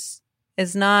research is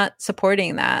not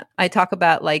supporting that. I talk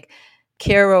about like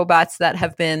care robots that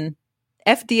have been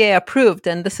FDA approved,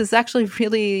 and this is actually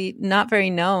really not very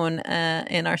known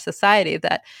in our society,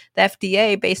 that the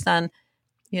FDA, based on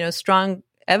strong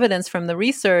evidence from the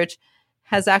research,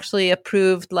 has actually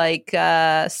approved like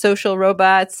social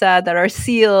robots that are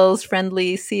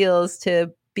friendly seals,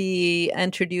 to be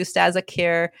introduced as a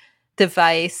care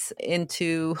device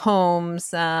into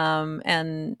homes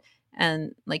and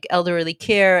like elderly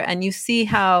care. And you see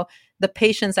how the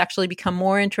patients actually become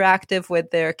more interactive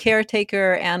with their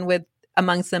caretaker and with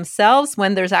amongst themselves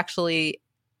when there's actually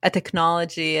a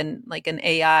technology and like an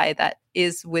AI that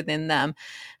is within them.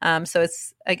 So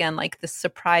it's, again, like this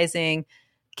surprising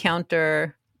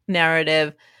counter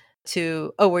narrative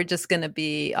to, we're just going to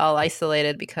be all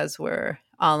isolated because we're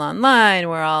all online,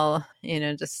 we're all,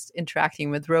 just interacting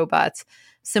with robots.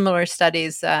 Similar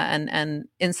studies and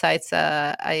insights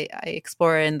I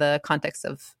explore in the context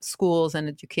of schools and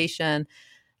education.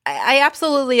 I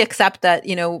absolutely accept that,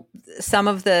 some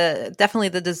of definitely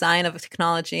the design of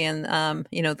technology and,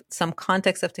 some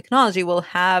context of technology will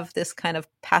have this kind of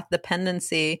path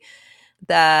dependency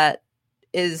that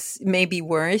is maybe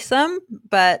worrisome,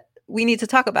 but we need to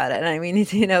talk about it. And we need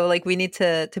to, we need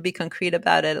to be concrete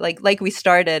about it. Like we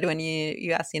started when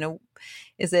you asked,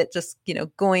 is it just,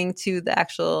 going to the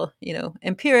actual,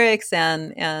 empirics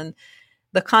and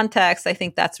the context? I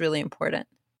think that's really important.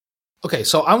 Okay,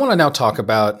 so I want to now talk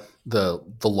about the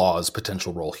law's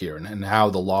potential role here and how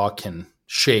the law can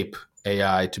shape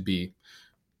AI to be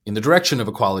in the direction of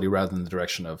equality rather than the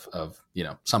direction of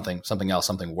something else,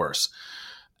 something worse.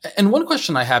 And one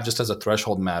question I have just as a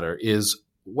threshold matter is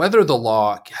whether the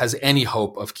law has any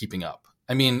hope of keeping up.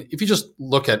 I mean, if you just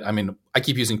look at, I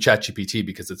keep using ChatGPT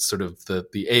because it's sort of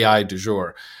the AI du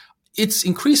jour. It's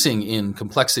increasing in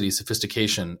complexity,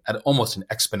 sophistication at almost an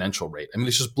exponential rate.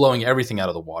 It's just blowing everything out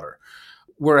of the water.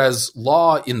 Whereas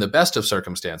law, in the best of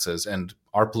circumstances, and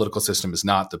our political system is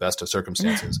not the best of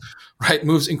circumstances, right,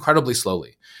 moves incredibly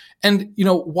slowly. And,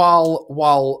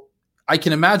 while I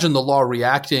can imagine the law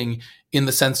reacting in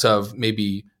the sense of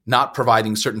maybe not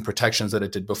providing certain protections that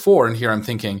it did before. And here I'm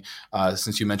thinking,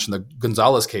 since you mentioned the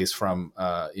Gonzalez case from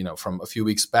a few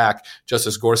weeks back,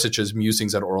 Justice Gorsuch's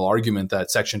musings at oral argument that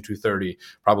Section 230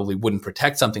 probably wouldn't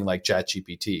protect something like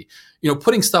ChatGPT.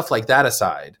 Putting stuff like that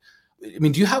aside,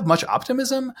 do you have much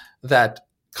optimism that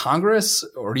Congress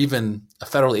or even a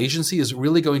federal agency is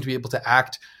really going to be able to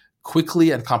act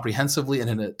quickly and comprehensively and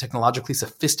in a technologically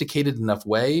sophisticated enough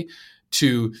way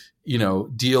to,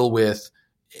 deal with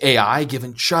AI,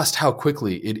 given just how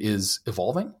quickly it is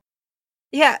evolving?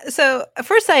 Yeah. So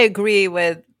first, I agree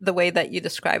with the way that you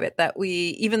describe it, that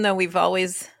even though we've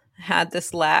always had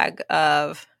this lag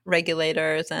of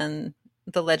regulators and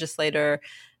the legislator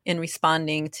in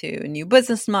responding to new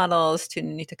business models, to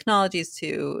new technologies,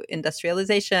 to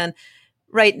industrialization.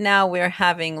 Right now, we're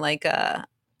having like a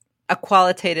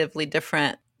qualitatively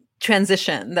different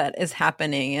transition that is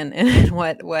happening and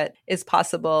what is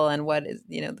possible and what is,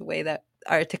 the way that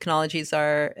our technologies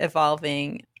are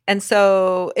evolving. And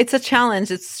so it's a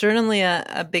challenge. It's certainly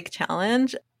a big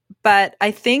challenge. But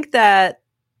I think that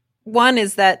one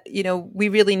is that, we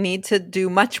really need to do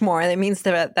much more. It means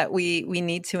that we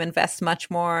need to invest much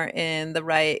more in the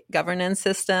right governance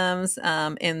systems,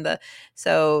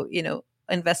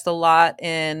 invest a lot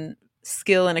in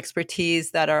skill and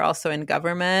expertise that are also in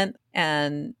government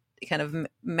and kind of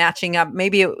matching up.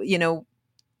 Maybe, government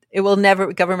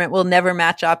will never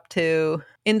match up to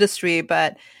industry,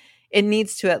 but it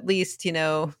needs to at least,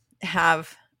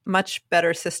 have much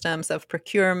better systems of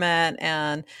procurement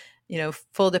and,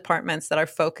 full departments that are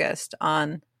focused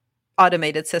on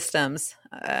automated systems.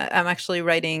 I'm actually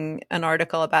writing an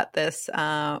article about this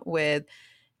with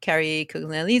Carrie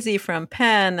Cugnalizzi from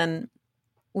Penn, and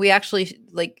we actually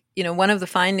one of the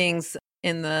findings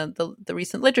in the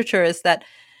recent literature is that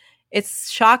it's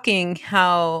shocking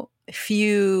how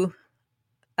few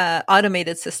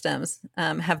automated systems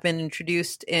have been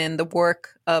introduced in the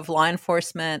work of law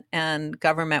enforcement and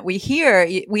government. We hear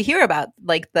about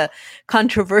like the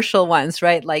controversial ones,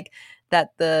 right? Like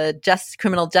that the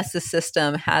criminal justice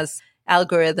system has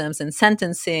algorithms in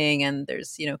sentencing, and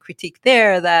there's critique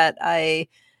there that I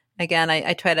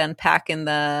try to unpack in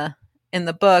the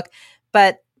book.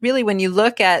 But really, when you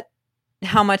look at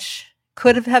how much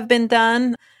could have been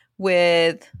done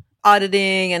with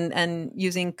auditing and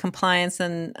using compliance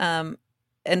and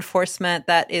enforcement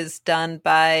that is done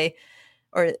by,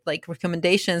 or like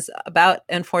recommendations about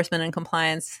enforcement and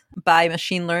compliance by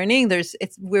machine learning,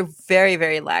 we're very,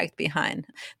 very lagged behind.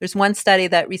 There's one study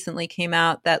that recently came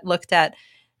out that looked at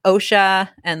OSHA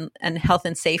and health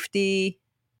and safety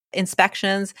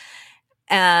inspections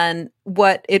and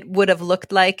what it would have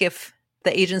looked like if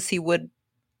the agency would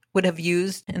have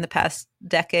used in the past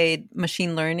decade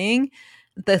machine learning.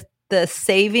 The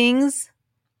savings,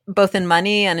 both in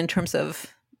money and in terms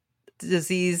of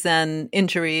disease and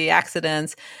injury,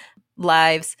 accidents,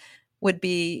 lives, would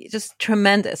be just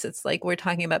tremendous. It's like we're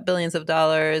talking about billions of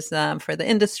dollars for the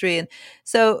industry. And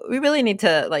so we really need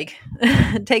to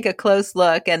take a close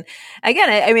look. And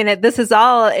again, this is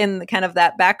all in kind of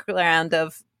that background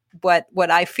of what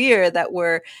I fear, that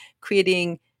we're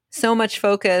creating so much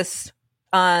focus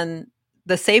on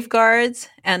the safeguards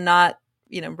and not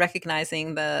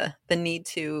recognizing the need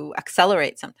to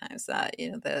accelerate sometimes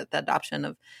the adoption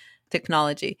of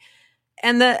technology.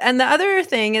 And the other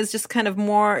thing is just kind of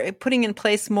more putting in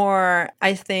place more,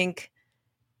 I think,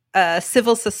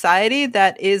 civil society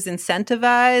that is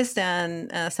incentivized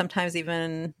and sometimes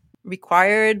even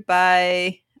required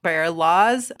by our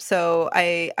laws. So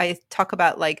I talk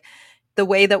about like the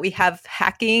way that we have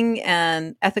hacking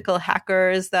and ethical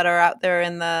hackers that are out there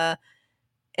in the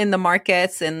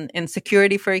markets, in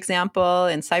security, for example,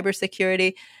 in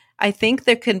cybersecurity. I think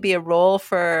there can be a role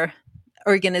for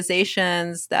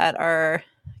organizations that are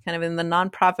kind of in the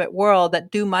nonprofit world that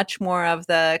do much more of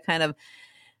the kind of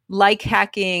like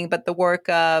hacking, but the work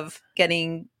of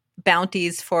getting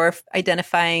bounties for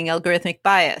identifying algorithmic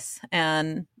bias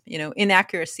and,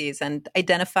 inaccuracies, and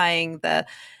identifying the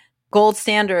gold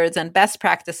standards and best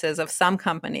practices of some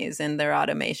companies in their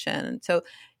automation. So,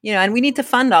 and we need to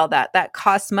fund all that. That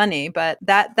costs money, but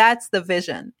that's the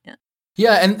vision. Yeah.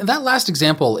 Yeah, and that last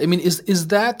example, I mean, is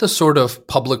that the sort of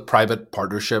public-private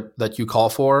partnership that you call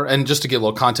for? And just to give a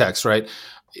little context, right?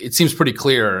 It seems pretty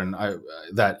clear,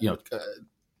 that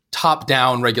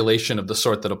top-down regulation of the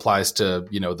sort that applies to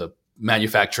the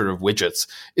manufacture of widgets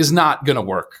is not going to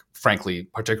work, frankly,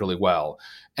 particularly well.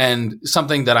 And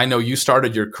something that I know you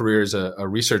started your career as a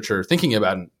researcher thinking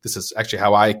about, and this is actually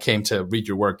how I came to read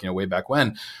your work, way back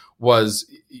when, was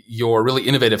your really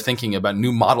innovative thinking about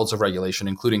new models of regulation,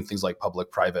 including things like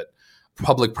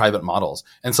public-private models,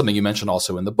 and something you mentioned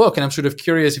also in the book. And I'm sort of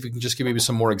curious if you can just give maybe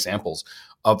some more examples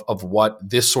of what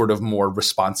this sort of more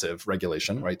responsive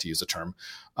regulation, right, to use a term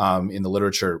in the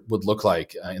literature, would look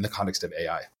like in the context of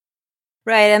AI.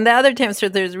 Right. And the other terms, so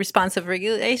there's responsive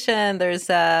regulation, there's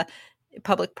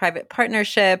public-private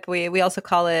partnership. We also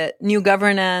call it new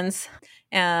governance.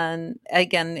 And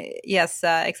again, yes,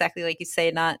 exactly like you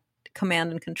say, not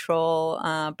command and control,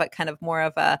 but kind of more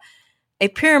of a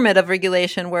pyramid of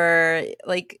regulation where,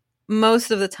 like,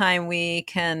 most of the time we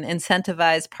can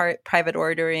incentivize private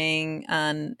ordering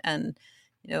and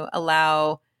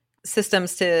allow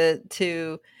systems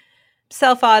to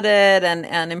self-audit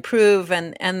and improve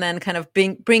and then kind of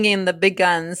bring in the big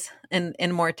guns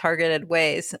in more targeted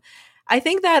ways. I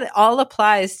think that all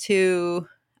applies to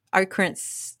our current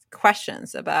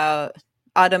questions about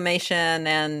automation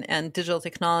and digital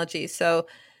technology. So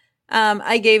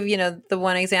I gave, the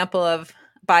one example of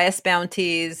bias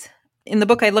bounties. In the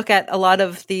book, I look at a lot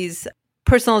of these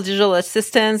personal digital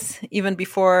assistants, even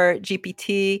before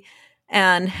GPT,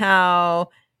 and how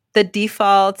the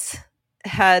defaults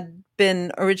had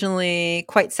been originally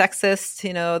quite sexist.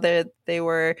 They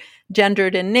were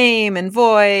gendered in name and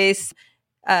voice.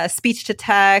 Speech to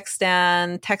text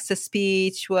and text to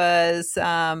speech was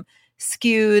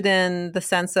skewed in the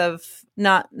sense of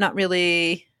not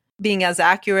really being as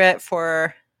accurate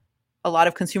for a lot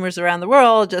of consumers around the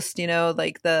world. Just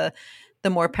like the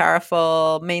more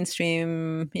powerful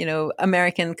mainstream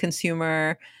American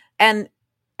consumer. And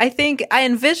I think I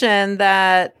envision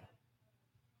that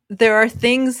there are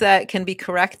things that can be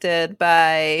corrected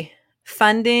by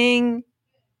funding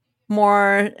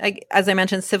more, as I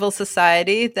mentioned, civil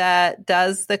society that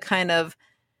does the kind of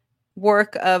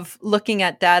work of looking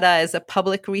at data as a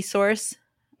public resource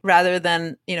rather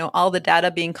than, all the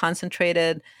data being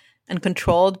concentrated and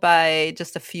controlled by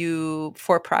just a few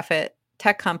for-profit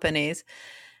tech companies.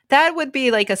 That would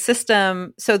be like a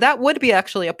system. So that would be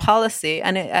actually a policy.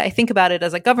 And I think about it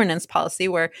as a governance policy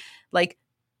where like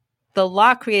the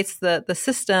law creates the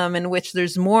system in which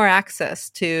there's more access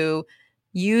to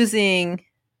using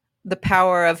the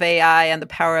power of AI and the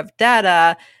power of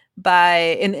data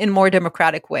in more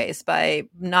democratic ways, by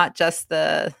not just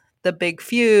the big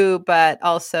few, but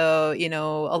also,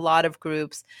 a lot of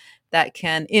groups that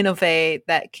can innovate,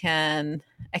 that can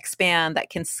expand, that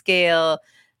can scale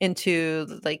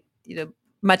into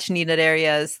much needed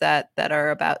areas that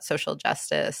are about social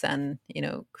justice and,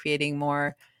 creating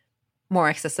more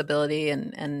accessibility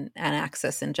and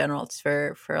access in general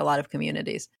for a lot of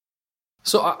communities.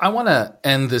 So I want to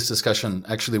end this discussion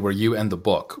actually where you end the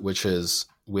book, which is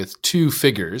with two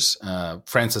figures,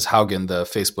 Frances Haugen, the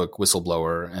Facebook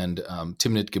whistleblower, and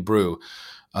Timnit Gebru,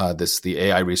 the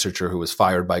AI researcher who was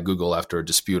fired by Google after a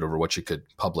dispute over what she could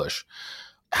publish.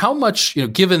 How much,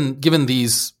 given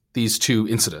these two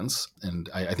incidents, and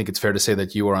I think it's fair to say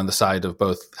that you are on the side of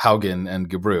both Haugen and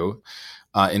Gebru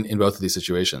in both of these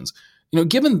situations.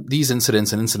 Given these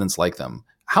incidents and incidents like them,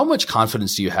 how much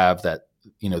confidence do you have that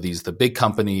the big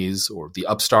companies or the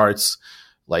upstarts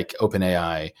like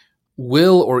OpenAI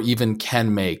will or even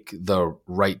can make the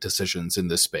right decisions in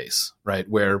this space, right?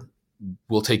 Where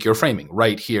we'll take your framing.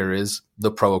 Right here is the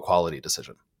pro-equality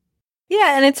decision.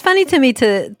 Yeah, and it's funny to me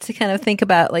to kind of think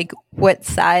about like what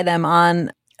side I'm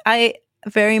on. I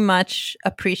very much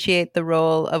appreciate the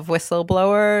role of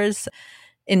whistleblowers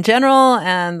in general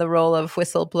and the role of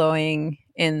whistleblowing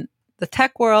in the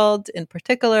tech world in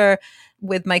particular.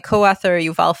 With my co-author,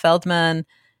 Yuval Feldman,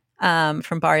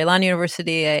 from Bar-Ilan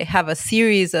University, I have a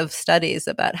series of studies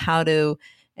about how to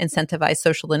incentivize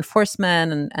social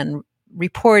enforcement and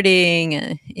reporting,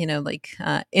 and,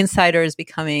 insiders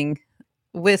becoming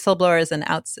whistleblowers and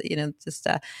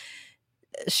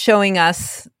showing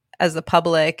us as the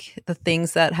public the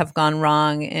things that have gone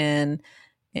wrong in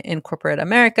corporate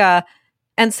America.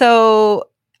 And so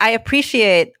I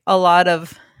appreciate a lot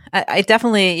of I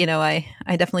definitely, I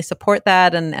definitely support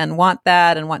that and want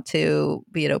to,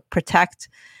 protect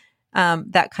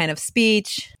that kind of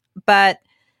speech. But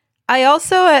I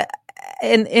also,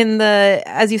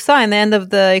 as you saw in the end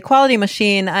of the Equality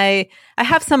Machine, I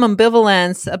have some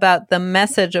ambivalence about the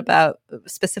message about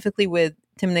specifically with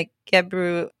Timnit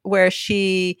Gebru, where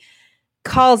she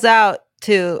calls out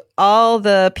to all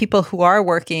the people who are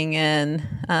working in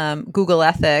Google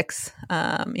ethics,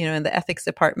 in the ethics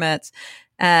departments,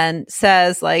 and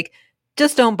says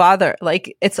just don't bother.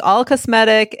 It's all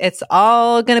cosmetic. It's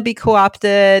all going to be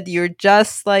co-opted. You're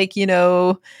just going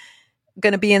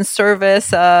to be in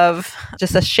service of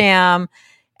just a sham.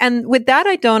 And with that,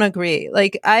 I don't agree.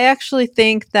 I actually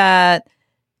think that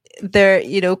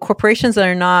corporations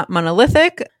are not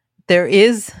monolithic. There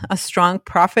is a strong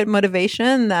profit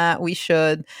motivation that we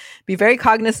should be very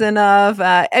cognizant of.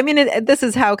 This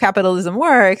is how capitalism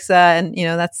works, and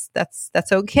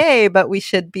that's okay. But we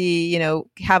should be,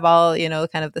 have all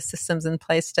kind of the systems in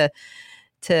place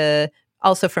to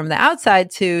also from the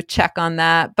outside to check on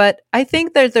that. But I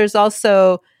think there's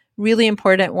also really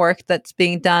important work that's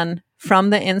being done from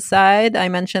the inside. I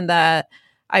mentioned that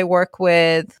I work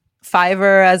with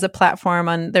Fiverr as a platform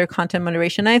on their content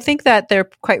moderation. I think that they're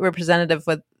quite representative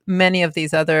with many of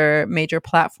these other major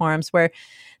platforms where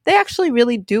they actually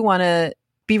really do want to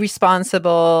be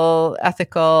responsible,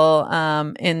 ethical,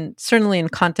 certainly in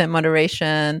content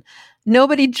moderation.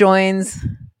 Nobody joins,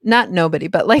 not nobody,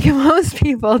 but most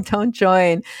people don't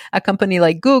join a company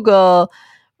like Google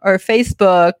or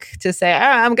Facebook to say,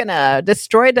 I'm going to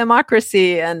destroy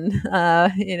democracy and,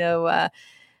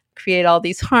 create all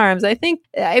these harms.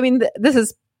 This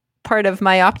is part of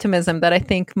my optimism that I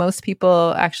think most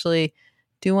people actually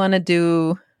do want to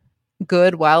do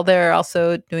good while they're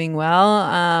also doing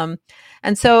well.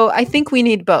 And so I think we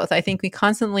need both. I think we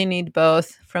constantly need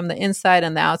both from the inside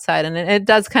and the outside. And it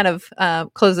does kind of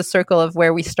close the circle of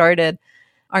where we started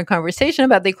our conversation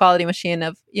about the equality machine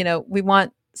of, we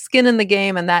want skin in the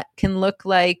game, and that can look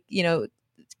like,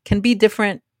 can be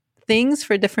different things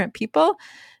for different people,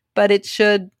 but it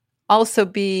should also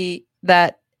be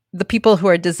that the people who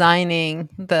are designing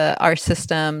our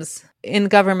systems in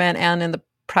government and in the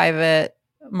private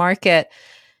market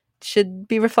should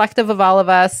be reflective of all of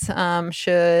us,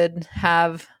 should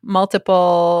have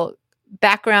multiple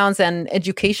backgrounds and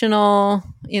educational,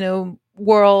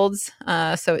 worlds.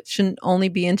 So it shouldn't only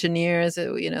be engineers.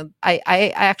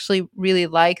 I actually really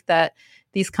like that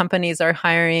these companies are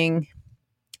hiring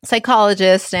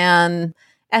psychologists and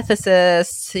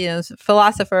ethicists,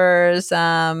 philosophers,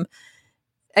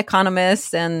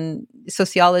 economists and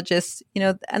sociologists,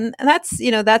 and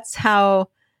that's how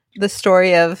the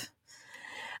story of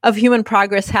human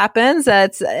progress happens.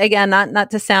 It's again not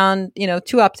to sound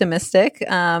too optimistic,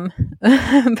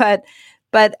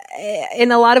 but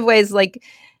in a lot of ways, like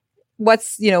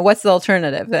what's the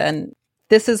alternative? And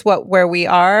this is where we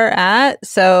are at.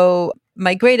 So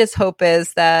my greatest hope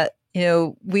is that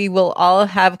we will all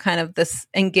have kind of this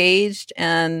engaged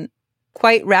and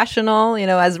quite rational,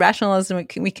 as rational as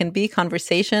we can be,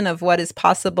 conversation of what is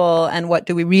possible and what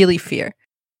do we really fear.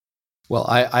 Well,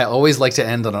 I always like to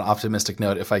end on an optimistic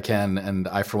note if I can. And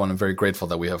I, for one, am very grateful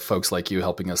that we have folks like you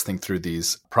helping us think through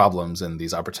these problems and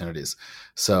these opportunities.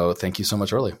 So thank you so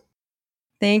much, Orly.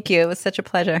 Thank you. It was such a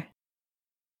pleasure.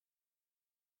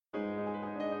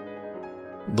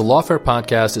 The Lawfare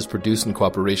podcast is produced in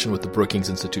cooperation with the Brookings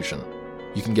Institution.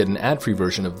 You can get an ad-free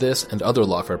version of this and other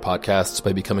Lawfare podcasts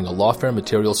by becoming a Lawfare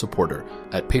material supporter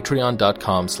at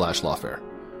patreon.com/lawfare.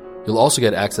 You'll also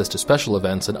get access to special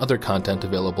events and other content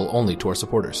available only to our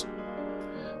supporters.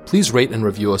 Please rate and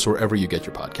review us wherever you get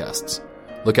your podcasts.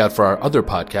 Look out for our other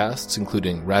podcasts,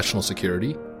 including Rational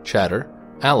Security, Chatter,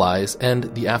 Allies, and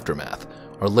The Aftermath,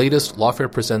 our latest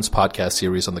Lawfare Presents podcast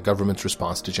series on the government's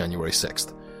response to January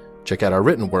 6th. Check out our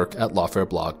written work at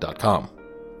lawfareblog.com.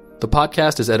 The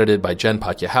podcast is edited by Jen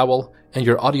Patya-Howell, and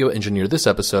your audio engineer this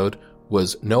episode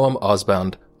was Noam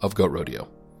Osbound of Goat Rodeo.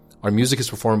 Our music is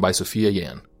performed by Sophia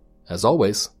Yan. As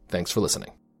always, thanks for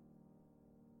listening.